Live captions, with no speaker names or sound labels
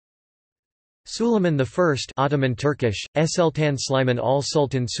Suleiman I Ottoman Turkish, Sultan Süleyman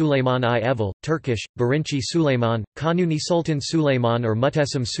Sultan Süleyman I Evil, Turkish, Birinci Süleyman, Kanuni Sultan Süleyman or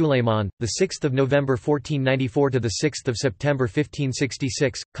Muhteşem Süleyman, 6 November 1494 – 6 September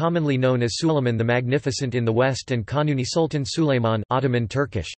 1566, commonly known as Suleiman the Magnificent in the West and Kanuni Sultan Süleyman Ottoman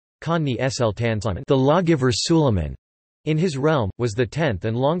Turkish, Kanuni Sultan the Lawgiver Suleiman, in his realm, was the 10th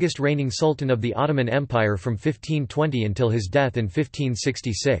and longest reigning sultan of the Ottoman Empire from 1520 until his death in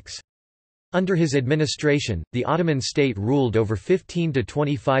 1566. Under his administration, the Ottoman state ruled over 15 to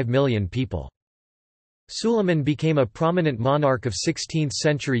 25 million people. Suleiman became a prominent monarch of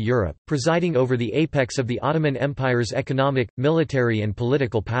 16th-century Europe, presiding over the apex of the Ottoman Empire's economic, military and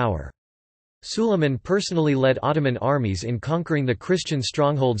political power. Suleiman personally led Ottoman armies in conquering the Christian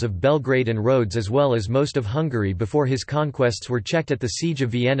strongholds of Belgrade and Rhodes as well as most of Hungary before his conquests were checked at the Siege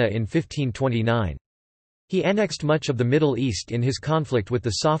of Vienna in 1529. He annexed much of the Middle East in his conflict with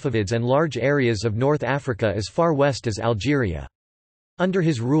the Safavids and large areas of North Africa as far west as Algeria. Under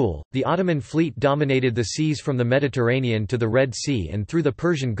his rule, the Ottoman fleet dominated the seas from the Mediterranean to the Red Sea and through the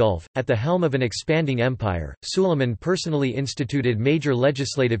Persian Gulf. At the helm of an expanding empire, Suleiman personally instituted major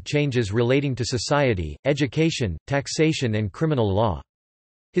legislative changes relating to society, education, taxation, and criminal law.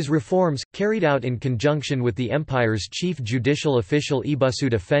 His reforms, carried out in conjunction with the empire's chief judicial official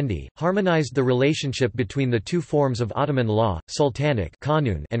Ibusud Effendi, harmonized the relationship between the two forms of Ottoman law, sultanic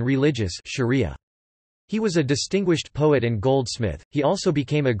and religious sharia. He was a distinguished poet and goldsmith. He also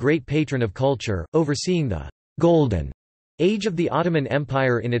became a great patron of culture, overseeing the golden age of the Ottoman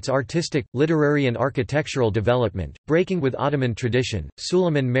Empire in its artistic, literary and architectural development. Breaking with Ottoman tradition,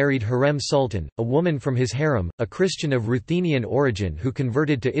 Suleiman married Hürrem Sultan, a woman from his harem, a Christian of Ruthenian origin who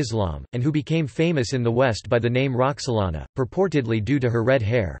converted to Islam, and who became famous in the West by the name Roxolana, purportedly due to her red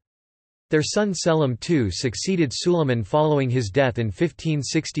hair. Their son Selim II succeeded Suleiman following his death in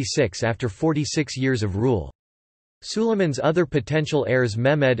 1566 after 46 years of rule. Suleiman's other potential heirs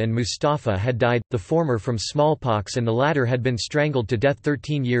Mehmed and Mustafa had died, the former from smallpox and the latter had been strangled to death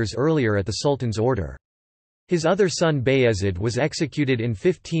 13 years earlier at the Sultan's order. His other son Bayezid was executed in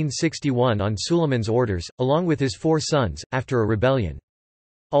 1561 on Suleiman's orders, along with his 4 sons, after a rebellion.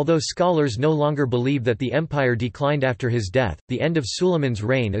 Although scholars no longer believe that the empire declined after his death, the end of Suleiman's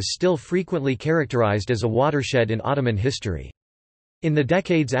reign is still frequently characterized as a watershed in Ottoman history. In the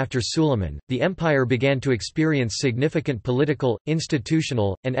decades after Suleiman, the empire began to experience significant political,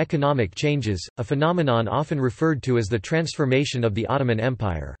 institutional, and economic changes, a phenomenon often referred to as the transformation of the Ottoman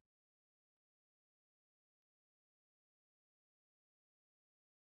Empire.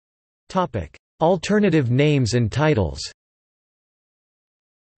 Alternative names and titles.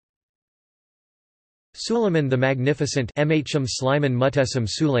 Suleiman the Magnificent Muhteşem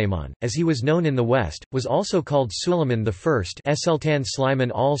Süleyman, as he was known in the West, was also called Suleiman I Sultan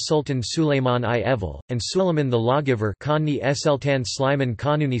Süleyman Sultan Süleyman I Evil, and Suleiman the Lawgiver Kanuni Sultan Süleyman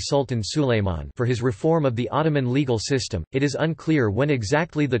Kanuni Sultan Süleyman for his reform of the Ottoman legal system. It is unclear when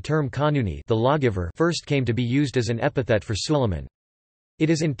exactly the term Kanuni the Lawgiver first came to be used as an epithet for Suleiman. It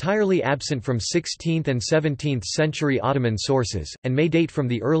is entirely absent from 16th and 17th century Ottoman sources, and may date from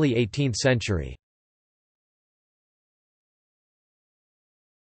the early 18th century.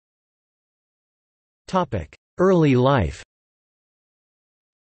 Early life.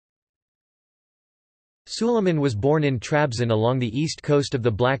 Suleiman was born in Trabzon along the east coast of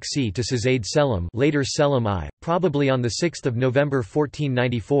the Black Sea to Safavid Selim, later Selim I, probably on 6 November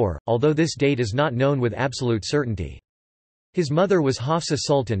 1494, although this date is not known with absolute certainty. His mother was Hafsa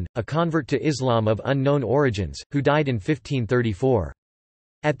Sultan, a convert to Islam of unknown origins, who died in 1534.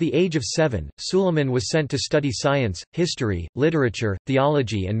 At the age of 7, Suleiman was sent to study science, history, literature,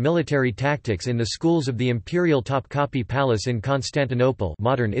 theology and military tactics in the schools of the imperial Topkapi Palace in Constantinople,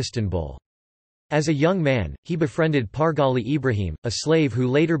 modern Istanbul. As a young man, he befriended Pargalı Ibrahim, a slave who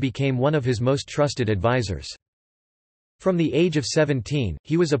later became one of his most trusted advisors. From the age of 17,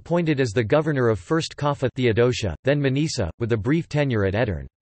 he was appointed as the governor of first Kaffa Theodosia, then Manisa, with a brief tenure at Edirne.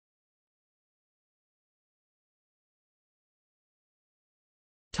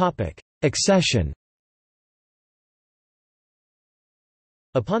 Accession.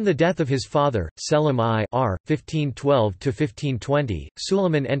 Upon the death of his father, Selim I r. 1512–1520,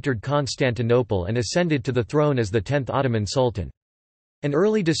 Suleiman entered Constantinople and ascended to the throne as the 10th Ottoman Sultan. An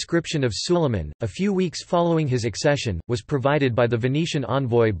early description of Suleiman, a few weeks following his accession, was provided by the Venetian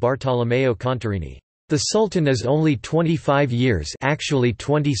envoy Bartolomeo Contarini. The Sultan is only 25 years actually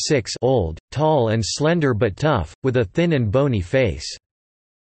 26 old, tall and slender but tough, with a thin and bony face.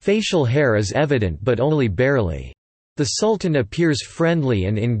 Facial hair is evident but only barely. The Sultan appears friendly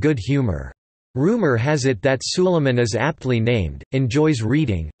and in good humor. Rumor has it that Suleiman is aptly named, enjoys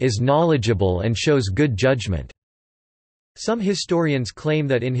reading, is knowledgeable and shows good judgment. Some historians claim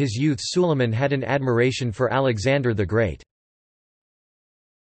that in his youth Suleiman had an admiration for Alexander the Great.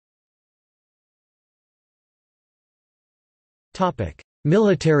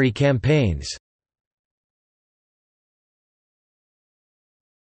 Military campaigns.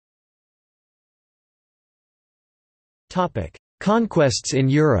 Conquests in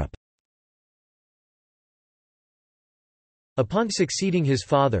Europe. Upon succeeding his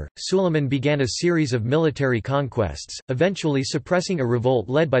father, Suleiman began a series of military conquests, eventually suppressing a revolt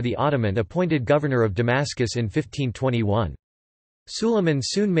led by the Ottoman-appointed governor of Damascus in 1521. Suleiman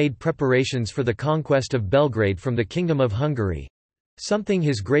soon made preparations for the conquest of Belgrade from the Kingdom of Hungary—something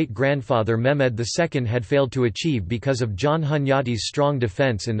his great-grandfather Mehmed II had failed to achieve because of John Hunyadi's strong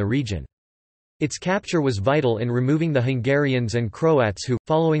defence in the region. Its capture was vital in removing the Hungarians and Croats who,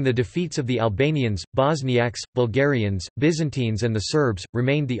 following the defeats of the Albanians, Bosniaks, Bulgarians, Byzantines and the Serbs,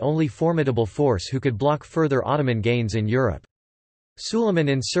 remained the only formidable force who could block further Ottoman gains in Europe. Suleiman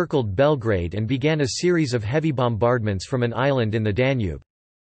encircled Belgrade and began a series of heavy bombardments from an island in the Danube.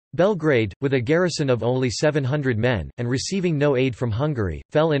 Belgrade, with a garrison of only 700 men, and receiving no aid from Hungary,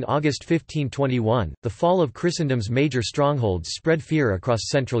 fell in August 1521. The fall of Christendom's major strongholds spread fear across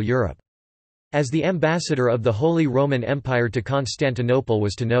Central Europe. As the ambassador of the Holy Roman Empire to Constantinople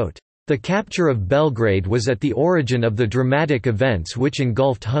was to note, "The capture of Belgrade was at the origin of the dramatic events which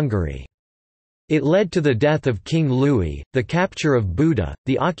engulfed Hungary. It led to the death of King Louis, the capture of Buda,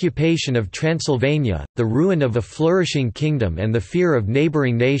 the occupation of Transylvania, the ruin of a flourishing kingdom and the fear of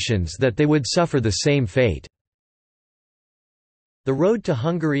neighbouring nations that they would suffer the same fate." The road to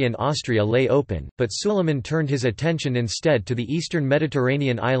Hungary and Austria lay open, but Suleiman turned his attention instead to the eastern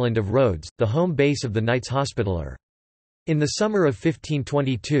Mediterranean island of Rhodes, the home base of the Knights Hospitaller. In the summer of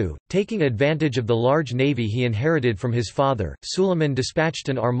 1522, taking advantage of the large navy he inherited from his father, Suleiman dispatched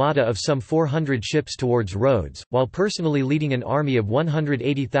an armada of some 400 ships towards Rhodes, while personally leading an army of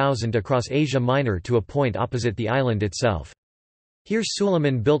 180,000 across Asia Minor to a point opposite the island itself. Here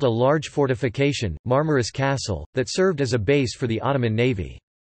Suleiman built a large fortification, Marmaris Castle, that served as a base for the Ottoman navy.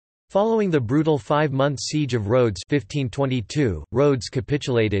 Following the brutal 5-month siege of Rhodes 1522, Rhodes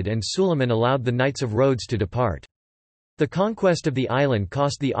capitulated and Suleiman allowed the Knights of Rhodes to depart. The conquest of the island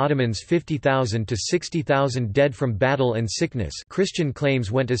cost the Ottomans 50,000 to 60,000 dead from battle and sickness. Christian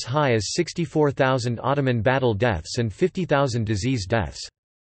claims went as high as 64,000 Ottoman battle deaths and 50,000 disease deaths.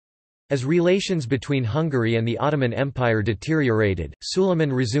 As relations between Hungary and the Ottoman Empire deteriorated,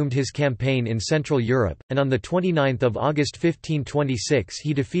 Suleiman resumed his campaign in Central Europe, and on 29 August 1526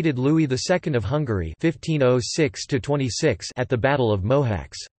 he defeated Louis II of Hungary 1506–26 at the Battle of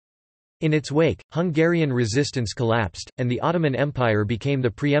Mohacs. In its wake, Hungarian resistance collapsed, and the Ottoman Empire became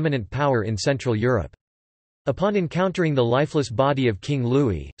the preeminent power in Central Europe. Upon encountering the lifeless body of King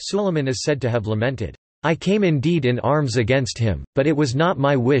Louis, Suleiman is said to have lamented, "I came indeed in arms against him, but it was not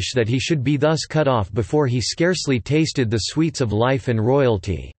my wish that he should be thus cut off before he scarcely tasted the sweets of life and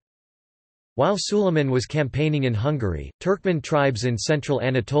royalty." While Suleiman was campaigning in Hungary, Turkmen tribes in central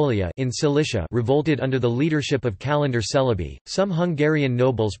Anatolia in Cilicia revolted under the leadership of Kalendar Celebi. Some Hungarian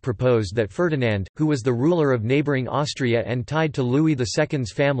nobles proposed that Ferdinand, who was the ruler of neighbouring Austria and tied to Louis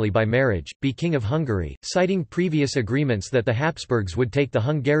II's family by marriage, be king of Hungary, citing previous agreements that the Habsburgs would take the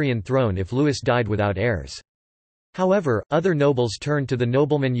Hungarian throne if Louis died without heirs. However, other nobles turned to the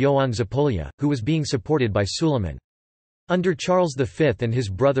nobleman Ioan Zapolya, who was being supported by Suleiman. Under Charles V and his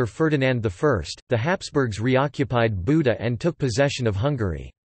brother Ferdinand I, the Habsburgs reoccupied Buda and took possession of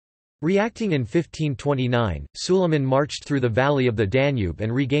Hungary. Reacting in 1529, Suleiman marched through the valley of the Danube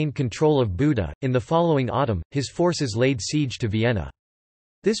and regained control of Buda. In the following autumn, his forces laid siege to Vienna.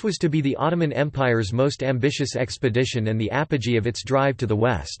 This was to be the Ottoman Empire's most ambitious expedition and the apogee of its drive to the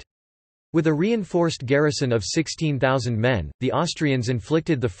west. With a reinforced garrison of 16,000 men, the Austrians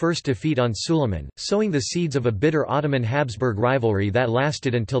inflicted the first defeat on Suleiman, sowing the seeds of a bitter Ottoman-Habsburg rivalry that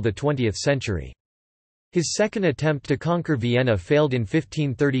lasted until the 20th century. His second attempt to conquer Vienna failed in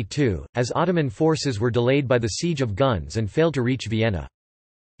 1532, as Ottoman forces were delayed by the siege of guns and failed to reach Vienna.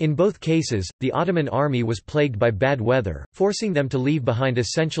 In both cases, the Ottoman army was plagued by bad weather, forcing them to leave behind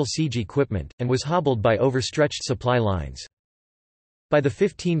essential siege equipment, and was hobbled by overstretched supply lines. By the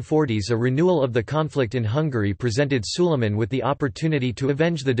 1540s, a renewal of the conflict in Hungary presented Suleiman with the opportunity to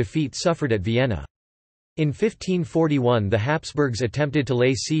avenge the defeat suffered at Vienna. In 1541 the Habsburgs attempted to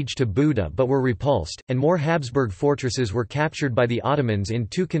lay siege to Buda but were repulsed, and more Habsburg fortresses were captured by the Ottomans in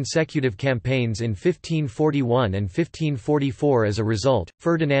 2 consecutive campaigns in 1541 and 1544. As a result,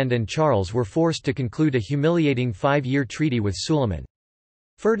 Ferdinand and Charles were forced to conclude a humiliating 5-year treaty with Suleiman.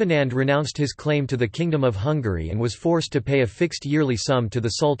 Ferdinand renounced his claim to the Kingdom of Hungary and was forced to pay a fixed yearly sum to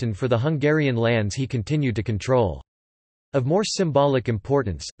the Sultan for the Hungarian lands he continued to control. Of more symbolic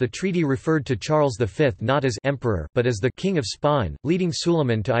importance, the treaty referred to Charles V not as emperor but as the King of Spain, leading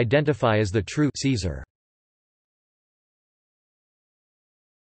Suleiman to identify as the true Caesar.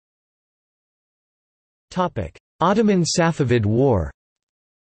 Ottoman Safavid War.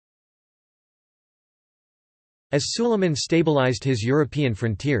 As Suleiman stabilized his European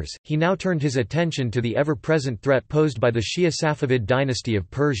frontiers, he now turned his attention to the ever-present threat posed by the Shia Safavid dynasty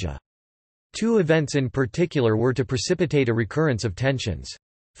of Persia. Two events in particular were to precipitate a recurrence of tensions.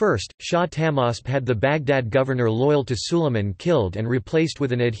 First, Shah Tahmasp had the Baghdad governor loyal to Suleiman killed and replaced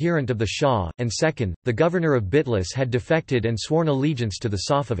with an adherent of the Shah, and second, the governor of Bitlis had defected and sworn allegiance to the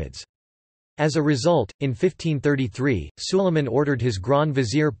Safavids. As a result, in 1533, Suleiman ordered his Grand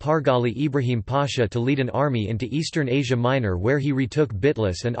Vizier Pargalı Ibrahim Pasha to lead an army into eastern Asia Minor, where he retook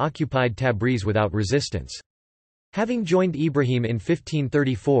Bitlis and occupied Tabriz without resistance. Having joined Ibrahim in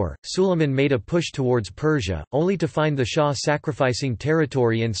 1534, Suleiman made a push towards Persia, only to find the Shah sacrificing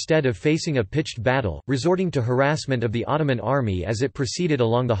territory instead of facing a pitched battle, resorting to harassment of the Ottoman army as it proceeded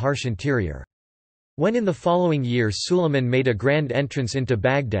along the harsh interior. When in the following year Suleiman made a grand entrance into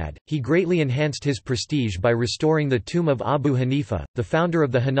Baghdad, he greatly enhanced his prestige by restoring the tomb of Abu Hanifa, the founder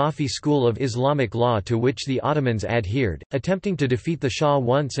of the Hanafi school of Islamic law to which the Ottomans adhered. Attempting to defeat the Shah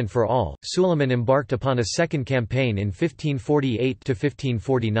once and for all, Suleiman embarked upon a second campaign in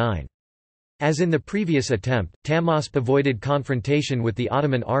 1548–1549. As in the previous attempt, Tahmasp avoided confrontation with the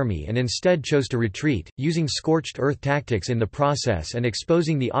Ottoman army and instead chose to retreat, using scorched earth tactics in the process and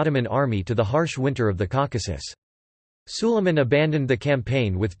exposing the Ottoman army to the harsh winter of the Caucasus. Suleiman abandoned the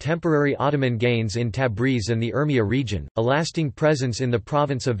campaign with temporary Ottoman gains in Tabriz and the Urmia region, a lasting presence in the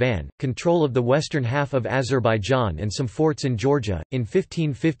province of Van, control of the western half of Azerbaijan and some forts in Georgia. In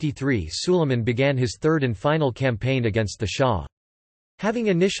 1553 Suleiman began his third and final campaign against the Shah. Having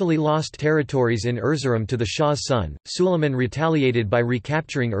initially lost territories in Erzurum to the Shah's son, Suleiman retaliated by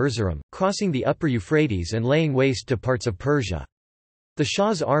recapturing Erzurum, crossing the upper Euphrates and laying waste to parts of Persia. The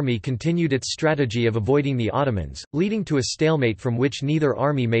Shah's army continued its strategy of avoiding the Ottomans, leading to a stalemate from which neither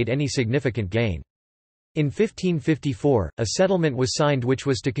army made any significant gain. In 1554, a settlement was signed which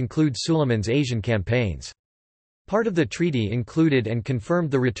was to conclude Suleiman's Asian campaigns. Part of the treaty included and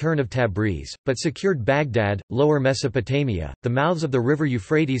confirmed the return of Tabriz, but secured Baghdad, Lower Mesopotamia, the mouths of the river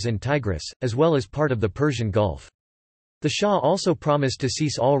Euphrates and Tigris, as well as part of the Persian Gulf. The Shah also promised to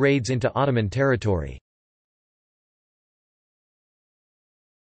cease all raids into Ottoman territory.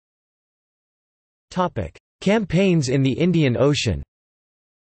 Campaigns in the Indian Ocean.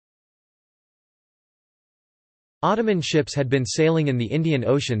 Ottoman ships had been sailing in the Indian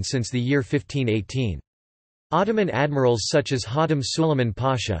Ocean since the year 1518. Ottoman admirals such as Hürrem Sultan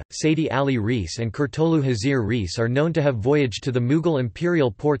Pasha, Saidi Ali Reis and Kurtolu Hazir Reis are known to have voyaged to the Mughal imperial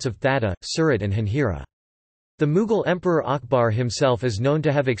ports of Thatta, Surat and Hanhira. The Mughal Emperor Akbar himself is known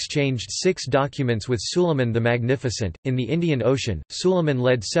to have exchanged 6 documents with Suleiman the Magnificent. In the Indian Ocean, Suleiman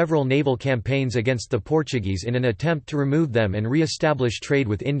led several naval campaigns against the Portuguese in an attempt to remove them and re-establish trade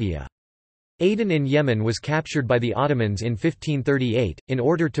with India. Aden in Yemen was captured by the Ottomans in 1538, in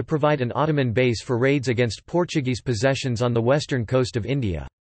order to provide an Ottoman base for raids against Portuguese possessions on the western coast of India.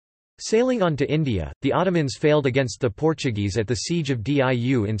 Sailing on to India, the Ottomans failed against the Portuguese at the Siege of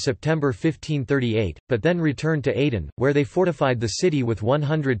Diu in September 1538, but then returned to Aden, where they fortified the city with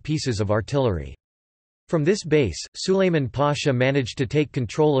 100 pieces of artillery. From this base, Suleiman Pasha managed to take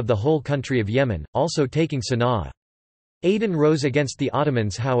control of the whole country of Yemen, also taking Sana'a. Aden rose against the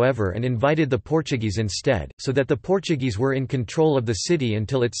Ottomans however and invited the Portuguese instead, so that the Portuguese were in control of the city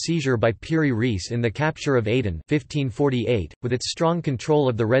until its seizure by Piri Reis in the capture of Aden 1548. With its strong control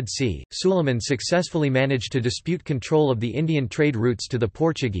of the Red Sea, Suleiman successfully managed to dispute control of the Indian trade routes to the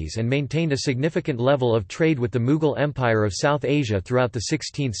Portuguese and maintained a significant level of trade with the Mughal Empire of South Asia throughout the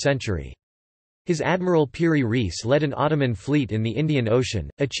 16th century. His admiral Piri Reis led an Ottoman fleet in the Indian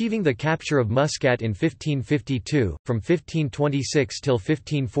Ocean, achieving the capture of Muscat in 1552. From 1526 till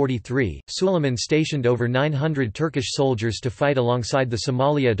 1543, Suleiman stationed over 900 Turkish soldiers to fight alongside the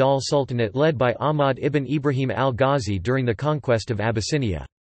Somali Adal Sultanate led by Ahmad ibn Ibrahim al-Ghazi during the conquest of Abyssinia.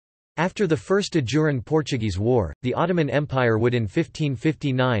 After the First Ajuran-Portuguese War, the Ottoman Empire would in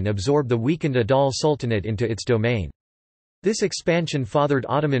 1559 absorb the weakened Adal Sultanate into its domain. This expansion fathered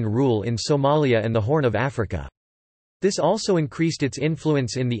Ottoman rule in Somalia and the Horn of Africa. This also increased its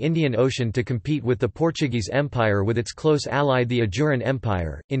influence in the Indian Ocean to compete with the Portuguese Empire with its close ally the Ajuran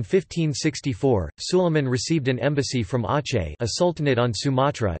Empire. In 1564, Suleiman received an embassy from Aceh, a sultanate on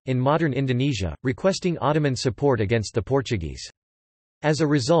Sumatra, in modern Indonesia, requesting Ottoman support against the Portuguese. As a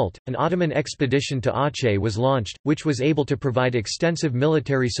result, an Ottoman expedition to Aceh was launched, which was able to provide extensive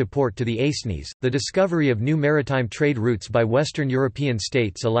military support to the Acehnese. The discovery of new maritime trade routes by Western European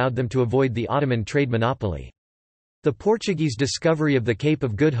states allowed them to avoid the Ottoman trade monopoly. The Portuguese discovery of the Cape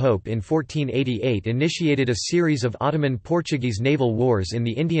of Good Hope in 1488 initiated a series of Ottoman-Portuguese naval wars in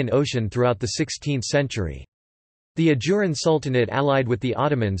the Indian Ocean throughout the 16th century. The Ajuran Sultanate allied with the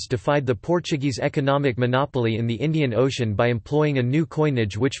Ottomans defied the Portuguese economic monopoly in the Indian Ocean by employing a new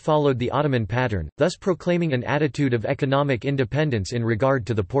coinage which followed the Ottoman pattern, thus proclaiming an attitude of economic independence in regard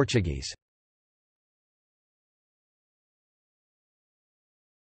to the Portuguese.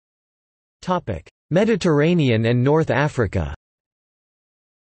 Mediterranean and North Africa.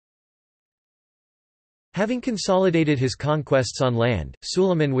 Having consolidated his conquests on land,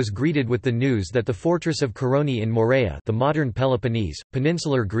 Suleiman was greeted with the news that the fortress of Koroni in Morea, the modern Peloponnese,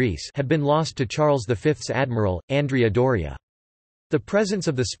 peninsular Greece, had been lost to Charles V's admiral, Andrea Doria. The presence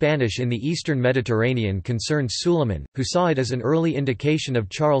of the Spanish in the eastern Mediterranean concerned Suleiman, who saw it as an early indication of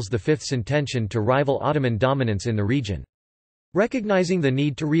Charles V's intention to rival Ottoman dominance in the region. Recognizing the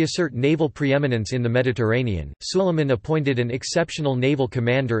need to reassert naval preeminence in the Mediterranean, Suleiman appointed an exceptional naval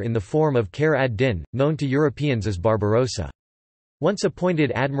commander in the form of Khair ad-Din, known to Europeans as Barbarossa. Once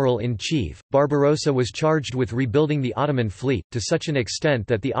appointed admiral-in-chief, Barbarossa was charged with rebuilding the Ottoman fleet, to such an extent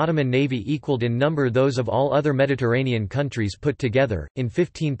that the Ottoman navy equaled in number those of all other Mediterranean countries put together. In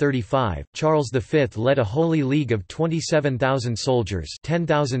 1535, Charles V led a Holy League of 27,000 soldiers,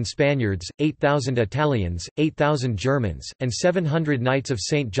 10,000 Spaniards, 8,000 Italians, 8,000 Germans, and 700 Knights of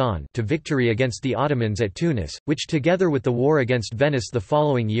St. John to victory against the Ottomans at Tunis, which together with the war against Venice the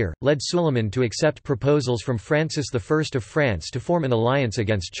following year, led Suleiman to accept proposals from Francis I of France to form an alliance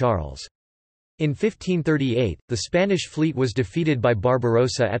against Charles. In 1538, the Spanish fleet was defeated by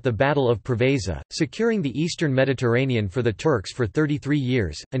Barbarossa at the Battle of Preveza, securing the eastern Mediterranean for the Turks for 33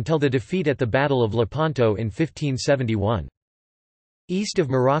 years, until the defeat at the Battle of Lepanto in 1571. East of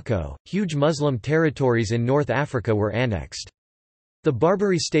Morocco, huge Muslim territories in North Africa were annexed. The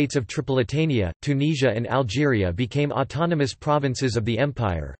Barbary states of Tripolitania, Tunisia and Algeria became autonomous provinces of the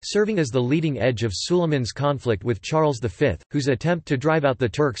empire, serving as the leading edge of Suleiman's conflict with Charles V, whose attempt to drive out the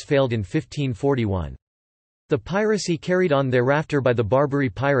Turks failed in 1541. The piracy carried on thereafter by the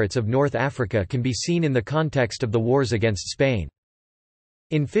Barbary pirates of North Africa can be seen in the context of the wars against Spain.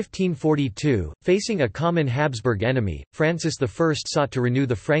 In 1542, facing a common Habsburg enemy, Francis I sought to renew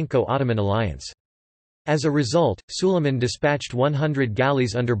the Franco-Ottoman alliance. As a result, Suleiman dispatched 100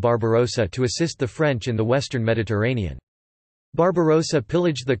 galleys under Barbarossa to assist the French in the western Mediterranean. Barbarossa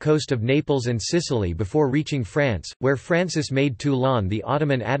pillaged the coast of Naples and Sicily before reaching France, where Francis made Toulon the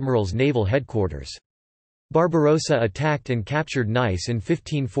Ottoman admiral's naval headquarters. Barbarossa attacked and captured Nice in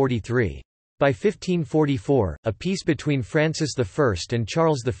 1543. By 1544, a peace between Francis I and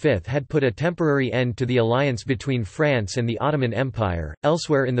Charles V had put a temporary end to the alliance between France and the Ottoman Empire.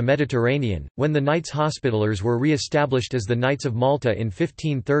 Elsewhere in the Mediterranean, when the Knights Hospitallers were re-established as the Knights of Malta in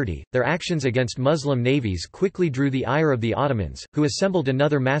 1530, their actions against Muslim navies quickly drew the ire of the Ottomans, who assembled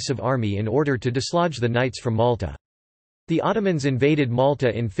another massive army in order to dislodge the Knights from Malta. The Ottomans invaded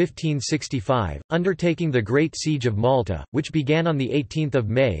Malta in 1565, undertaking the Great Siege of Malta, which began on 18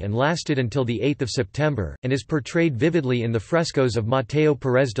 May and lasted until 8 September, and is portrayed vividly in the frescoes of Matteo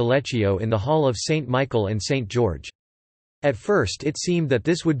Perez de Leccio in the Hall of St. Michael and St. George. At first it seemed that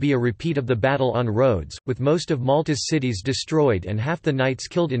this would be a repeat of the battle on Rhodes, with most of Malta's cities destroyed and half the knights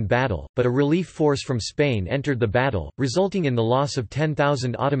killed in battle, but a relief force from Spain entered the battle, resulting in the loss of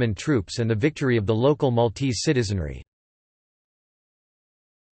 10,000 Ottoman troops and the victory of the local Maltese citizenry.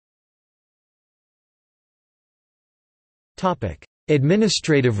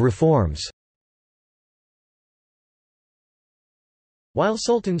 Administrative reforms. While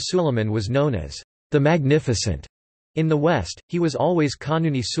Sultan Suleiman was known as the Magnificent in the West, he was always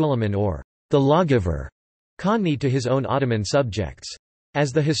Kanuni Suleiman or the lawgiver, Kanuni to his own Ottoman subjects.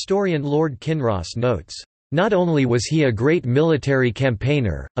 As the historian Lord Kinross notes, not only was he a great military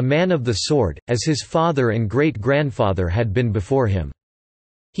campaigner, a man of the sword, as his father and great-grandfather had been before him.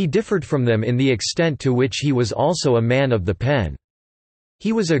 He differed from them in the extent to which he was also a man of the pen.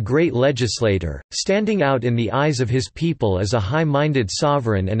 He was a great legislator, standing out in the eyes of his people as a high-minded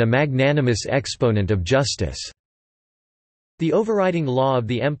sovereign and a magnanimous exponent of justice. The overriding law of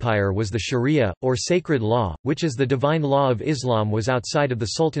the empire was the Sharia, or sacred law, which as the divine law of Islam was outside of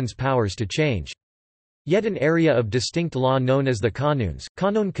the sultan's powers to change. Yet an area of distinct law known as the Qanuns,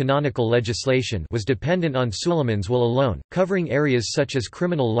 canonical legislation, was dependent on Suleiman's will alone, covering areas such as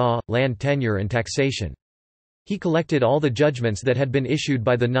criminal law, land tenure and taxation. He collected all the judgments that had been issued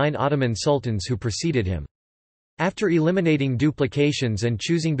by the 9 Ottoman sultans who preceded him. After eliminating duplications and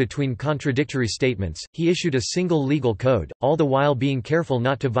choosing between contradictory statements, he issued a single legal code, all the while being careful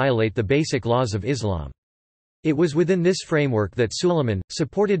not to violate the basic laws of Islam. It was within this framework that Suleiman,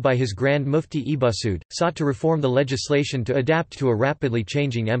 supported by his Grand Mufti Ibusud, sought to reform the legislation to adapt to a rapidly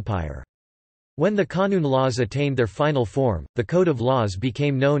changing empire. When the Qanun laws attained their final form, the code of laws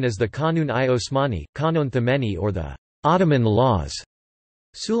became known as the Qanun-i Osmani, Qanun Themeni, or the Ottoman laws.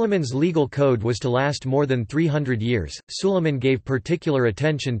 Suleiman's legal code was to last more than 300 years. Suleiman gave particular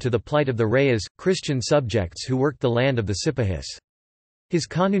attention to the plight of the Rayas, Christian subjects who worked the land of the Sipahis. His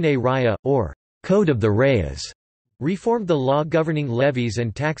Qanun-e-Raya, or Code of the Rayas, reformed the law governing levies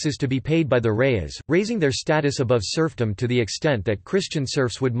and taxes to be paid by the Rayas, raising their status above serfdom to the extent that Christian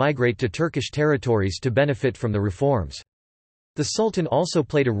serfs would migrate to Turkish territories to benefit from the reforms. The Sultan also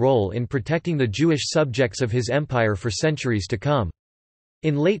played a role in protecting the Jewish subjects of his empire for centuries to come.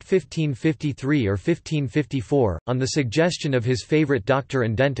 In late 1553 or 1554, on the suggestion of his favorite doctor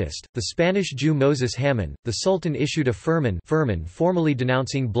and dentist, the Spanish Jew Moses Hammon, the Sultan issued a firman formally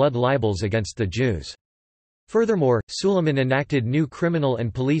denouncing blood libels against the Jews. Furthermore, Suleiman enacted new criminal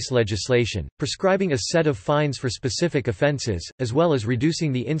and police legislation, prescribing a set of fines for specific offences, as well as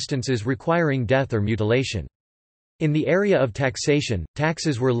reducing the instances requiring death or mutilation. In the area of taxation,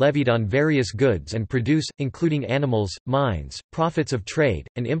 taxes were levied on various goods and produce, including animals, mines, profits of trade,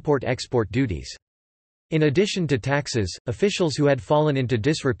 and import-export duties. In addition to taxes, officials who had fallen into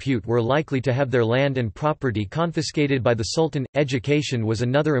disrepute were likely to have their land and property confiscated by the Sultan. Education was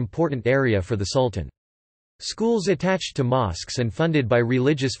another important area for the Sultan. Schools attached to mosques and funded by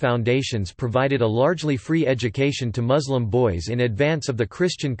religious foundations provided a largely free education to Muslim boys in advance of the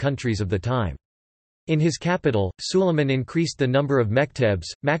Christian countries of the time. In his capital, Suleiman increased the number of mektebs,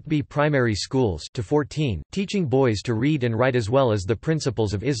 Makbi primary schools, to 14, teaching boys to read and write as well as the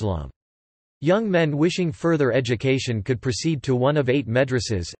principles of Islam. Young men wishing further education could proceed to one of 8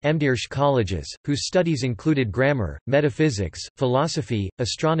 madrasas, Emdirsh colleges, whose studies included grammar, metaphysics, philosophy,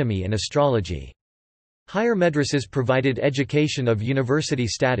 astronomy and astrology. Higher madrasas provided education of university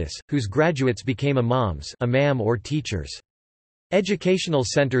status, whose graduates became imams, imam or teachers. Educational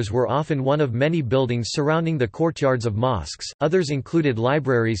centers were often one of many buildings surrounding the courtyards of mosques, others included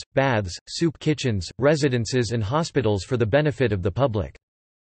libraries, baths, soup kitchens, residences and hospitals for the benefit of the public.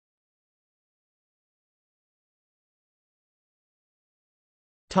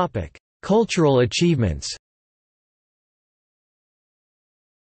 Cultural achievements.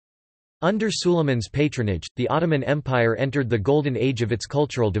 Under Suleiman's patronage, the Ottoman Empire entered the golden age of its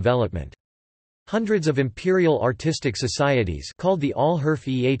cultural development. Hundreds of imperial artistic societies called the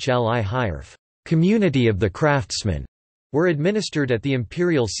Al-Hurf-e-Hli-Hirf, Community of the Craftsmen, were administered at the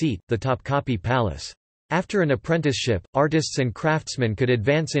imperial seat, the Topkapi Palace. After an apprenticeship, artists and craftsmen could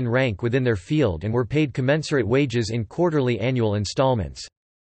advance in rank within their field and were paid commensurate wages in quarterly annual installments.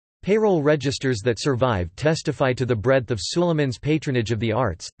 Payroll registers that survive testify to the breadth of Suleiman's patronage of the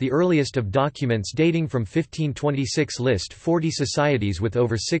arts. The earliest of documents dating from 1526 list 40 societies with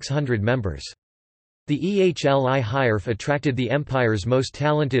over 600 members. The Ehli-Hirf attracted the empire's most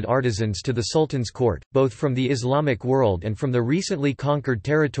talented artisans to the Sultan's court, both from the Islamic world and from the recently conquered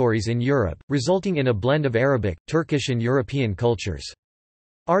territories in Europe, resulting in a blend of Arabic, Turkish and European cultures.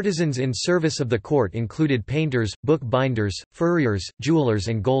 Artisans in service of the court included painters, book binders, furriers, jewelers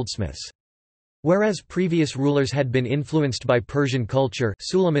and goldsmiths. Whereas previous rulers had been influenced by Persian culture,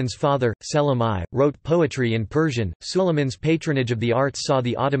 Suleiman's father, Selim I, wrote poetry in Persian. Suleiman's patronage of the arts saw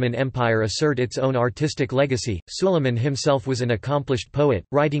the Ottoman Empire assert its own artistic legacy. Suleiman himself was an accomplished poet,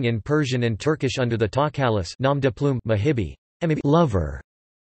 writing in Persian and Turkish under the Takalis nom de plume Mahibi, lover.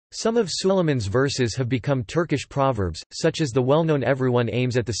 Some of Suleiman's verses have become Turkish proverbs, such as the well-known "Everyone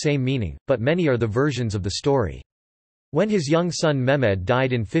aims at the same meaning," but many are the versions of the story. When his young son Mehmed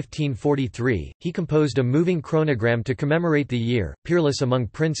died in 1543, he composed a moving chronogram to commemorate the year, peerless among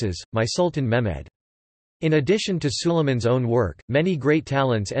princes, my Sultan Mehmed. In addition to Suleiman's own work, many great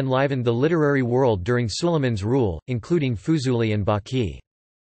talents enlivened the literary world during Suleiman's rule, including Fuzuli and Baki.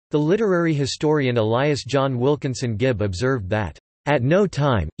 The literary historian Elias John Wilkinson Gibb observed that, "At no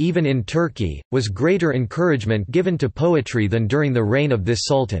time, even in Turkey, was greater encouragement given to poetry than during the reign of this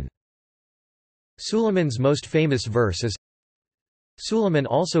sultan." Suleiman's most famous verse is, Suleiman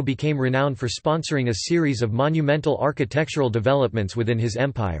also became renowned for sponsoring a series of monumental architectural developments within his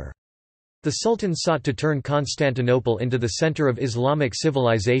empire. The Sultan sought to turn Constantinople into the center of Islamic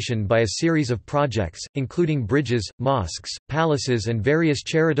civilization by a series of projects, including bridges, mosques, palaces and various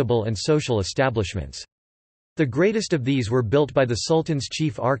charitable and social establishments. The greatest of these were built by the Sultan's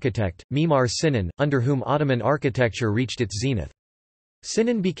chief architect, Mimar Sinan, under whom Ottoman architecture reached its zenith.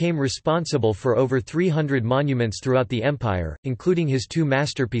 Sinan became responsible for over 300 monuments throughout the empire, including his two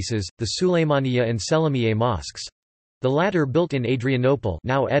masterpieces, the Suleymaniye and Selimiye mosques, the latter built in Adrianople,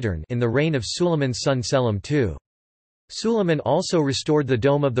 now Edirne, in the reign of Suleiman's son Selim II. Suleiman also restored the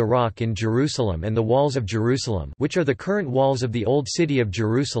Dome of the Rock in Jerusalem and the walls of Jerusalem, which are the current walls of the Old City of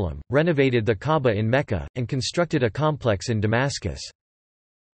Jerusalem, renovated the Kaaba in Mecca, and constructed a complex in Damascus.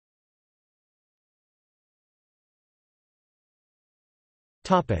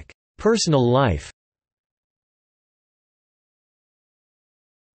 Personal life.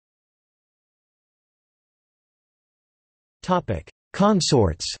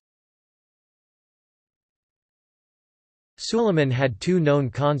 Consorts. Suleiman had two known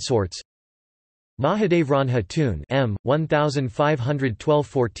consorts: Mahidevran Hatun m.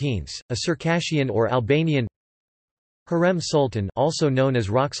 1512-14, a Circassian or Albanian; Hürrem Sultan, also known as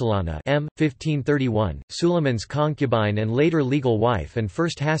Roxolana m. 1531, Suleiman's concubine and later legal wife and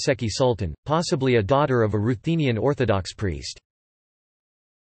first Haseki Sultan, possibly a daughter of a Ruthenian Orthodox priest.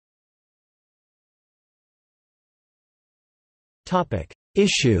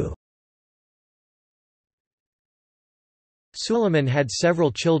 Issue. Suleiman had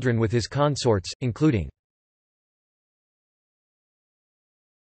several children with his consorts, including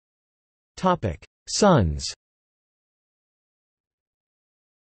sons.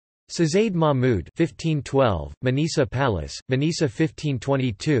 Sazaid Mahmud 1512, Manisa Palace, Manisa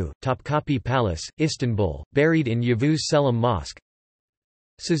 1522, Topkapi Palace, Istanbul, buried in Yavuz Selim Mosque.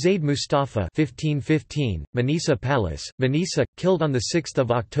 Sazaid Mustafa 1515, Manisa Palace, Manisa, killed on 6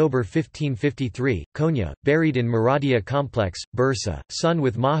 October 1553, Konya, buried in Muradia Complex, Bursa, son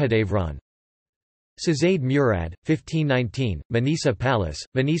with Mahidevran. Sazaid Murad, 1519, Manisa Palace,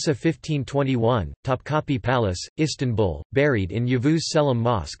 Manisa 1521, Topkapi Palace, Istanbul, buried in Yavuz Selim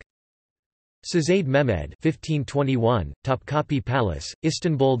Mosque. Sazaid Mehmed 1521, Topkapi Palace,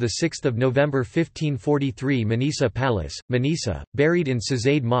 Istanbul, 6 November 1543, Manisa Palace, Manisa, buried in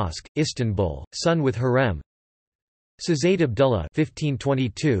Sazaid Mosque, Istanbul, son with Hürrem. Sazaid Abdullah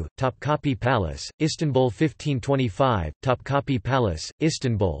 1522, Topkapi Palace, Istanbul 1525, Topkapi Palace,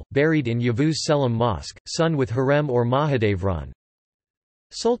 Istanbul, buried in Yavuz Selim Mosque, son with Hürrem or Mahidevran.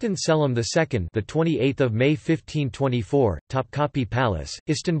 Sultan Selim II, the 28th of May 1524, Topkapi Palace,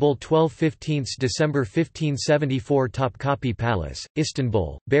 Istanbul, 12/15 December 1574, Topkapi Palace,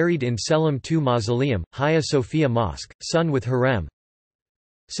 Istanbul, buried in Selim II Mausoleum, Hagia Sophia Mosque, son with Hürrem.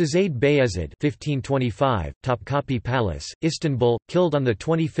 Sazaid Bayezid 1525, Topkapi Palace, Istanbul, killed on the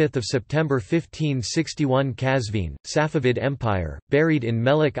 25th of September 1561, Kazvin, Safavid Empire, buried in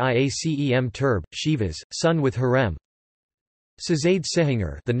Melik Iacem Turb, Shivas, son with Hürrem. Sazaid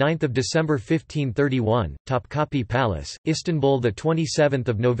Sihangar, the 9th of December 1531, Topkapi Palace, Istanbul, the 27th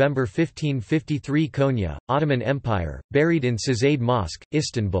of November 1553, Konya, Ottoman Empire, buried in Sazaid Mosque,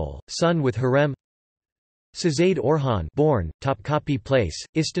 Istanbul, son with Hürrem. Sazaid Orhan, born Topkapi Place,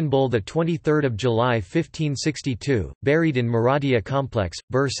 Istanbul, the 23rd of July 1562, buried in Muradia Complex,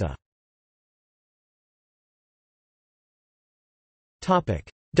 Bursa. Topic: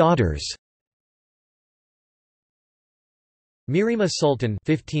 Daughters. Mirima Sultan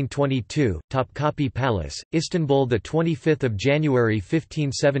 1522, Topkapi Palace, Istanbul, the 25th of January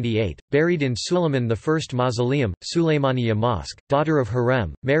 1578, buried in Suleiman I Mausoleum, Suleymaniye Mosque, daughter of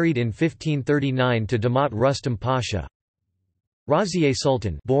Hürrem, married in 1539 to Damat Rustam Pasha. Raziye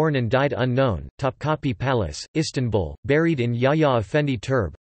Sultan, born and died unknown, Topkapi Palace, Istanbul, buried in Yahya Effendi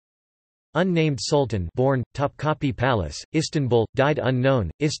Turb. Unnamed Sultan, born Topkapi Palace, Istanbul, died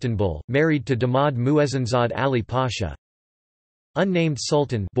unknown, Istanbul, married to Damad Muezzinzad Ali Pasha. Unnamed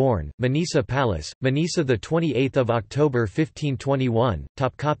Sultan, born Manisa Palace, Manisa, the 28th of October 1521,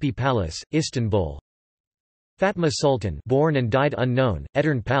 Topkapi Palace, Istanbul. Fatma Sultan, born and died unknown,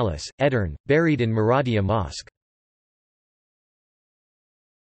 Edirne Palace, Edirne, buried in Muradia Mosque.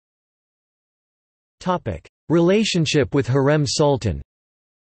 Topic: Relationship with Hürrem Sultan.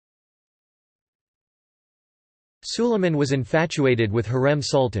 Suleiman was infatuated with Hürrem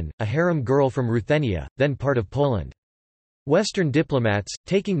Sultan, a harem girl from Ruthenia, then part of Poland. Western diplomats,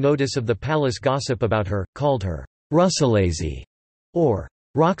 taking notice of the palace gossip about her, called her Rusalazi or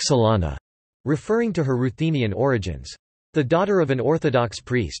Roxolana, referring to her Ruthenian origins. The daughter of an Orthodox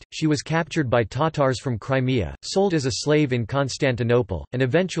priest, she was captured by Tatars from Crimea, sold as a slave in Constantinople, and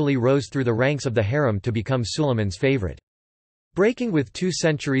eventually rose through the ranks of the harem to become Suleiman's favorite. Breaking with 2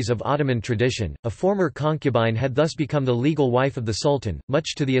 centuries of Ottoman tradition, a former concubine had thus become the legal wife of the Sultan,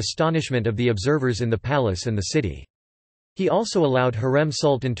 much to the astonishment of the observers in the palace and the city. He also allowed Hürrem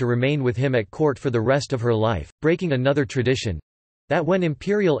Sultan to remain with him at court for the rest of her life, breaking another tradition. that when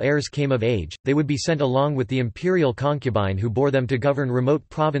imperial heirs came of age, they would be sent along with the imperial concubine who bore them to govern remote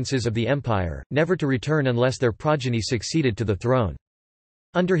provinces of the empire, never to return unless their progeny succeeded to the throne.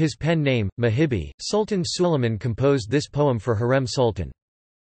 Under his pen name, Muhibbi, Sultan Suleiman composed this poem for Hürrem Sultan.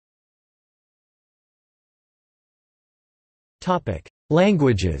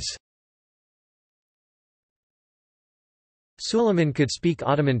 Languages. Suleiman could speak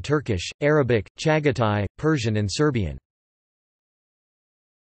Ottoman Turkish, Arabic, Chagatai, Persian and Serbian.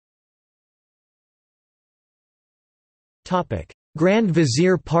 Grand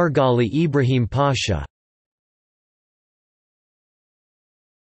Vizier Pargalı Ibrahim Pasha.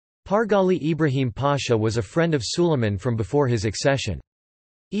 Pargalı Ibrahim Pasha was a friend of Suleiman from before his accession.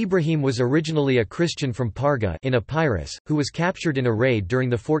 Ibrahim was originally a Christian from Parga in Epirus, who was captured in a raid during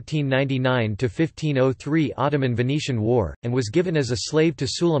the 1499–1503 Ottoman-Venetian War, and was given as a slave to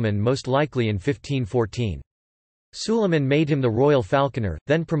Suleiman most likely in 1514. Suleiman made him the royal falconer,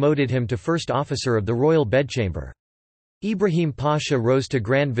 then promoted him to first officer of the royal bedchamber. Ibrahim Pasha rose to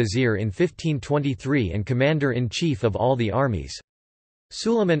Grand Vizier in 1523 and commander-in-chief of all the armies.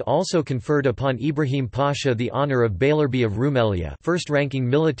 Suleiman also conferred upon Ibrahim Pasha the honour of Beylerbeyi of Rumelia, first-ranking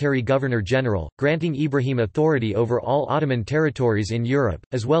military governor-general, granting Ibrahim authority over all Ottoman territories in Europe,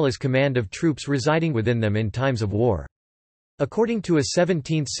 as well as command of troops residing within them in times of war. According to a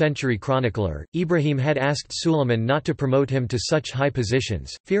 17th-century chronicler, Ibrahim had asked Suleiman not to promote him to such high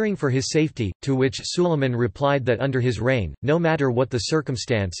positions, fearing for his safety, to which Suleiman replied that under his reign, no matter what the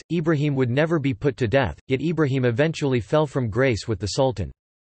circumstance, Ibrahim would never be put to death, yet Ibrahim eventually fell from grace with the Sultan.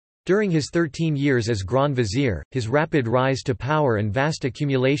 During his 13 years as Grand Vizier, his rapid rise to power and vast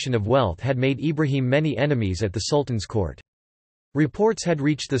accumulation of wealth had made Ibrahim many enemies at the Sultan's court. Reports had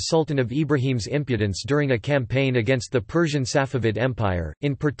reached the Sultan of Ibrahim's impudence during a campaign against the Persian Safavid Empire,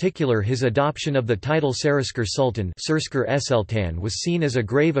 in particular his adoption of the title Saraskar Sultan was seen as a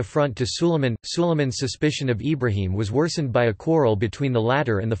grave affront to Suleiman. Suleiman's suspicion of Ibrahim was worsened by a quarrel between the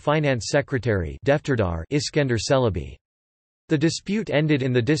latter and the finance secretary Iskender Celebi. The dispute ended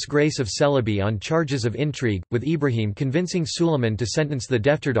in the disgrace of Celebi on charges of intrigue, with Ibrahim convincing Suleiman to sentence the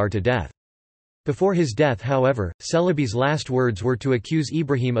Defterdar to death. Before his death, however, Celebi's last words were to accuse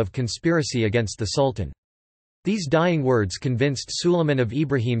Ibrahim of conspiracy against the Sultan. These dying words convinced Suleiman of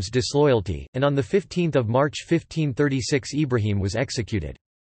Ibrahim's disloyalty, and on 15 March 1536 Ibrahim was executed.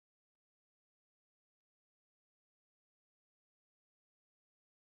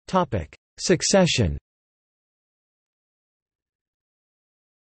 Succession.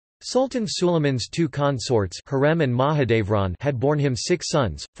 Sultan Suleiman's two consorts Hürrem and Mahidevran had borne him 6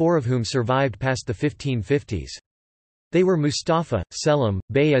 sons, 4 of whom survived past the 1550s. They were Mustafa, Selim,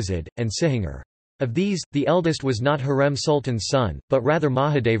 Bayezid, and Cihangir. Of these, the eldest was not Hürrem Sultan's son, but rather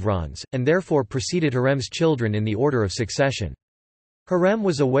Mahidevran's, and therefore preceded Hürrem's children in the order of succession. Hürrem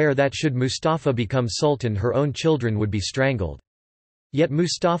was aware that should Mustafa become sultan her own children would be strangled. Yet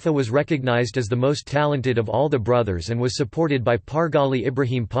Mustafa was recognized as the most talented of all the brothers and was supported by Pargalı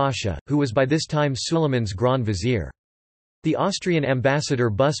Ibrahim Pasha, who was by this time Suleiman's Grand Vizier. The Austrian ambassador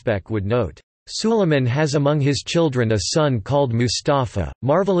Busbecq would note, "Suleiman has among his children a son called Mustafa,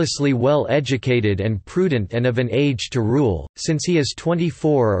 marvelously well educated and prudent and of an age to rule, since he is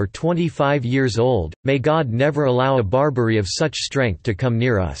 24 or 25 years old, may God never allow a Barbary of such strength to come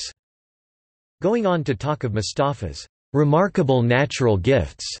near us." Going on to talk of Mustafa's remarkable natural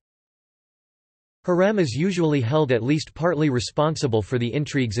gifts. Hürrem is usually held at least partly responsible for the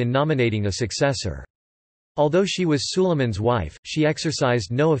intrigues in nominating a successor. Although she was Suleiman's wife, she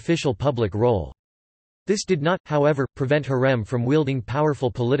exercised no official public role. This did not, however, prevent Hürrem from wielding powerful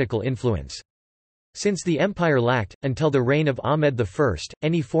political influence. Since the empire lacked, until the reign of Ahmed I,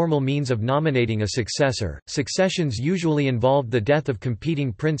 any formal means of nominating a successor, successions usually involved the death of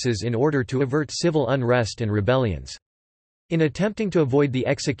competing princes in order to avert civil unrest and rebellions. In attempting to avoid the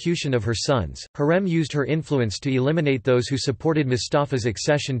execution of her sons, Hürrem used her influence to eliminate those who supported Mustafa's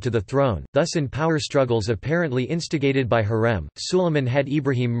accession to the throne. Thus, in power struggles apparently instigated by Hürrem, Suleiman had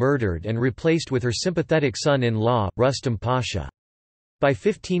Ibrahim murdered and replaced with her sympathetic son-in-law, Rustam Pasha. By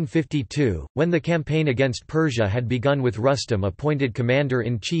 1552, when the campaign against Persia had begun with Rustam appointed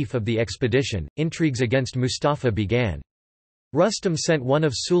commander-in-chief of the expedition, intrigues against Mustafa began. Rustam sent one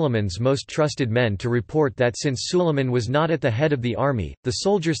of Suleiman's most trusted men to report that since Suleiman was not at the head of the army, the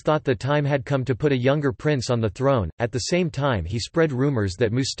soldiers thought the time had come to put a younger prince on the throne. At the same time, he spread rumors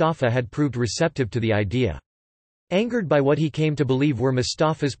that Mustafa had proved receptive to the idea. Angered by what he came to believe were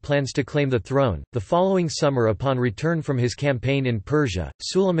Mustafa's plans to claim the throne, the following summer upon return from his campaign in Persia,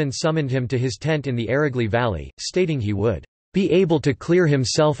 Suleiman summoned him to his tent in the Aragli Valley, stating he would be able to clear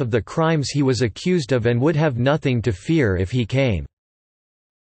himself of the crimes he was accused of and would have nothing to fear if he came.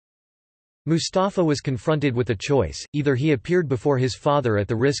 Mustafa was confronted with a choice: either he appeared before his father at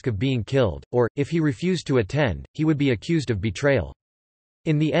the risk of being killed, or, if he refused to attend, he would be accused of betrayal.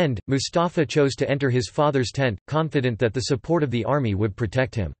 In the end, Mustafa chose to enter his father's tent, confident that the support of the army would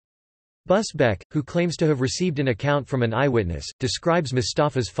protect him. Busbek, who claims to have received an account from an eyewitness, describes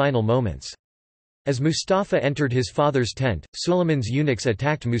Mustafa's final moments. As Mustafa entered his father's tent, Suleiman's eunuchs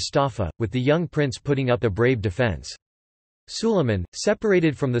attacked Mustafa, with the young prince putting up a brave defense. Suleiman,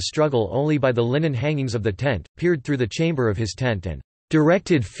 separated from the struggle only by the linen hangings of the tent, peered through the chamber of his tent and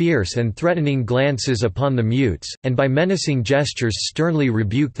directed fierce and threatening glances upon the mutes, and by menacing gestures sternly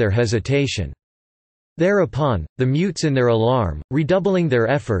rebuked their hesitation. Thereupon, the mutes in their alarm, redoubling their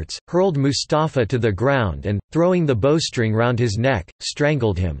efforts, hurled Mustafa to the ground and, throwing the bowstring round his neck,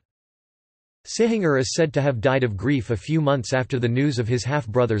 strangled him. Cihangir is said to have died of grief a few months after the news of his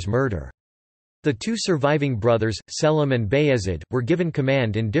half-brother's murder. The two surviving brothers, Selim and Bayezid, were given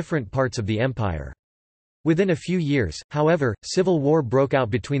command in different parts of the empire. Within a few years, however, civil war broke out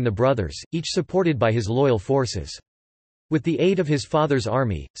between the brothers, each supported by his loyal forces. With the aid of his father's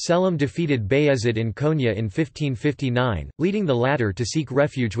army, Selim defeated Bayezid in Konya in 1559, leading the latter to seek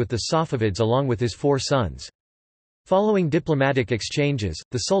refuge with the Safavids along with his 4 sons. Following diplomatic exchanges,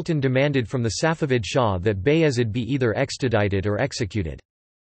 the Sultan demanded from the Safavid Shah that Bayezid be either extradited or executed.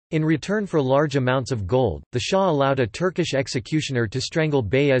 In return for large amounts of gold, the Shah allowed a Turkish executioner to strangle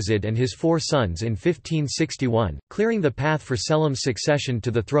Bayezid and his 4 sons in 1561, clearing the path for Selim's succession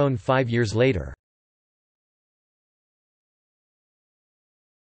to the throne 5 years later.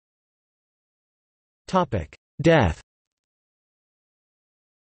 Death.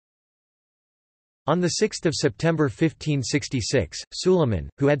 On 6 September 1566, Suleiman,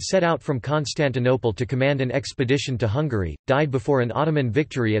 who had set out from Constantinople to command an expedition to Hungary, died before an Ottoman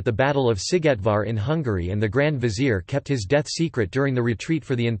victory at the Battle of Szigetvar in Hungary, and the Grand Vizier kept his death secret during the retreat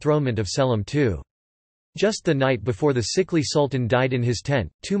for the enthronement of Selim II. Just the night before, the sickly Sultan died in his tent,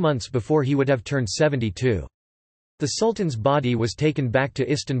 2 months before he would have turned 72. The Sultan's body was taken back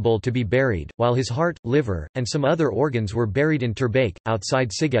to Istanbul to be buried, while his heart, liver, and some other organs were buried in Turbake,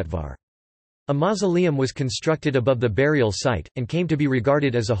 outside Szigetvar. A mausoleum was constructed above the burial site, and came to be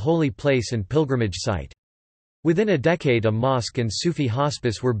regarded as a holy place and pilgrimage site. Within a decade, a mosque and Sufi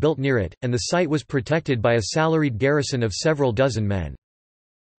hospice were built near it, and the site was protected by a salaried garrison of several dozen men.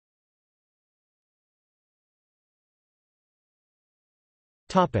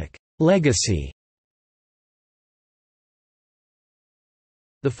 Legacy.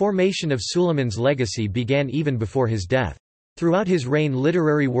 The formation of Suleiman's legacy began even before his death. Throughout his reign,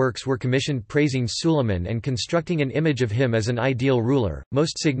 literary works were commissioned praising Suleiman and constructing an image of him as an ideal ruler,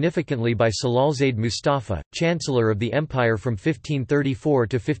 most significantly by Salalzade Mustafa, Chancellor of the Empire from 1534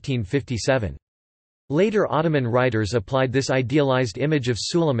 to 1557. Later Ottoman writers applied this idealized image of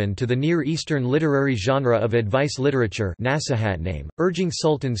Suleiman to the Near Eastern literary genre of advice literature, urging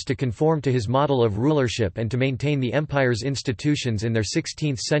sultans to conform to his model of rulership and to maintain the empire's institutions in their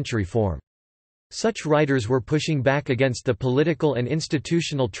 16th-century form. Such writers were pushing back against the political and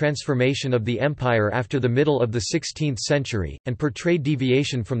institutional transformation of the empire after the middle of the 16th century, and portrayed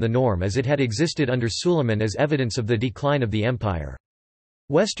deviation from the norm as it had existed under Suleiman as evidence of the decline of the empire.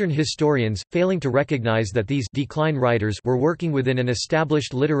 Western historians, failing to recognize that these decline writers were working within an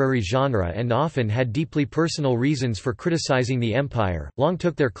established literary genre and often had deeply personal reasons for criticizing the empire, long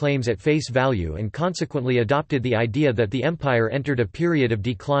took their claims at face value and consequently adopted the idea that the empire entered a period of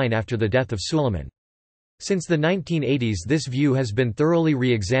decline after the death of Suleiman. Since the 1980s, this view has been thoroughly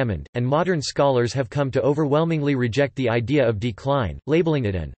re-examined, and modern scholars have come to overwhelmingly reject the idea of decline, labeling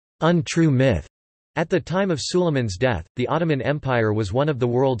it an untrue myth. At the time of Suleiman's death, the Ottoman Empire was one of the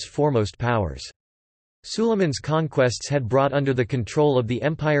world's foremost powers. Suleiman's conquests had brought under the control of the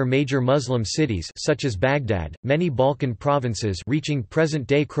empire major Muslim cities such as Baghdad, many Balkan provinces reaching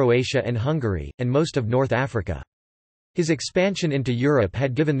present-day Croatia and Hungary, and most of North Africa. His expansion into Europe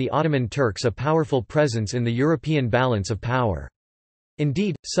had given the Ottoman Turks a powerful presence in the European balance of power.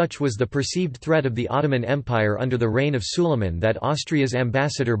 Indeed, such was the perceived threat of the Ottoman Empire under the reign of Suleiman that Austria's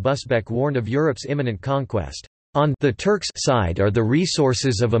ambassador Busbek warned of Europe's imminent conquest. On the Turks' side are the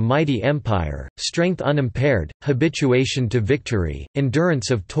resources of a mighty empire, strength unimpaired, habituation to victory, endurance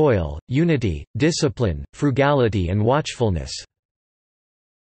of toil, unity, discipline, frugality and watchfulness.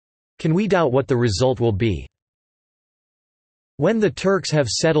 Can we doubt what the result will be? When the Turks have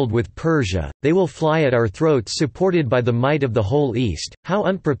settled with Persia, they will fly at our throats supported by the might of the whole East. How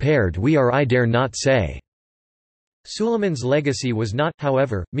unprepared we are I dare not say." Suleiman's legacy was not,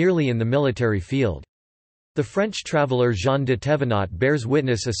 however, merely in the military field. The French traveller Jean de Thévenot bears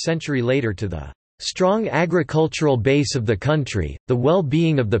witness a century later to the strong agricultural base of the country, the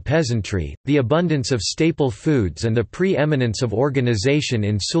well-being of the peasantry, the abundance of staple foods and the pre-eminence of organization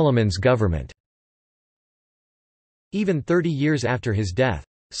in Suleiman's government." Even 30 years after his death,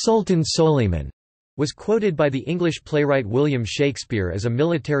 "Sultan Suleiman" was quoted by the English playwright William Shakespeare as a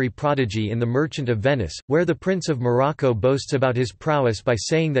military prodigy in The Merchant of Venice, where the Prince of Morocco boasts about his prowess by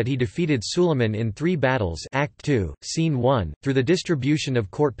saying that he defeated Suleiman in 3 battles Act 2, Scene 1. Through the distribution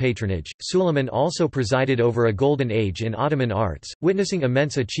of court patronage, Suleiman also presided over a golden age in Ottoman arts, witnessing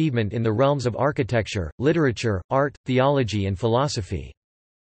immense achievement in the realms of architecture, literature, art, theology and philosophy.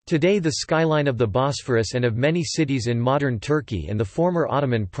 Today the skyline of the Bosphorus and of many cities in modern Turkey and the former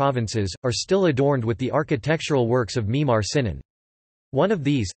Ottoman provinces, are still adorned with the architectural works of Mimar Sinan. One of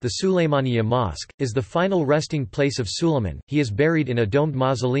these, the Süleymaniye Mosque, is the final resting place of Suleiman. He is buried in a domed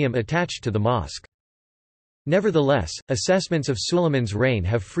mausoleum attached to the mosque. Nevertheless, assessments of Suleiman's reign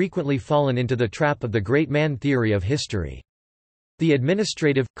have frequently fallen into the trap of the great man theory of history. The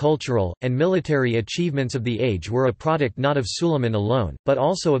administrative, cultural, and military achievements of the age were a product not of Suleiman alone, but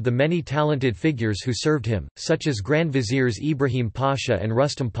also of the many talented figures who served him, such as Grand Viziers Ibrahim Pasha and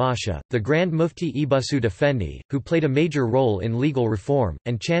Rustam Pasha, the Grand Mufti Ibusud Effendi, who played a major role in legal reform,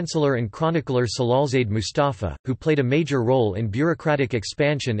 and Chancellor and chronicler Salalzade Mustafa, who played a major role in bureaucratic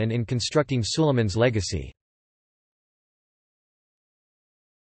expansion and in constructing Suleiman's legacy.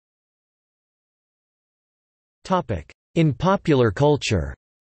 In popular culture,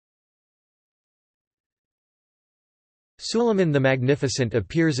 Suleiman the Magnificent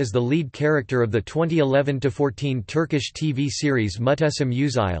appears as the lead character of the 2011-14 Turkish TV series Muhteşem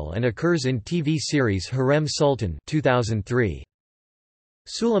Yüzyıl and occurs in TV series Hürrem Sultan 2003.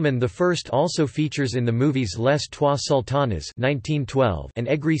 Suleiman I also features in the movies Les Trois Sultanas 1912 and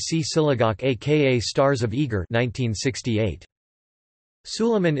Egri Si Siligak aka Stars of Eger 1968.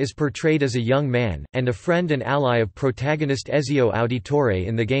 Suleiman is portrayed as a young man, and a friend and ally of protagonist Ezio Auditore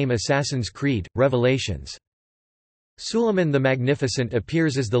in the game Assassin's Creed, Revelations. Suleiman the Magnificent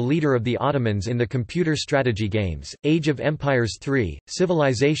appears as the leader of the Ottomans in the computer strategy games, Age of Empires III,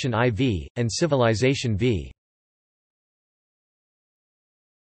 Civilization IV, and Civilization V.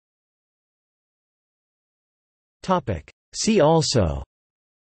 See also: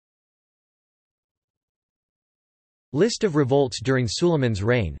 List of revolts during Suleiman's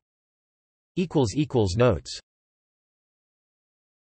reign. Notes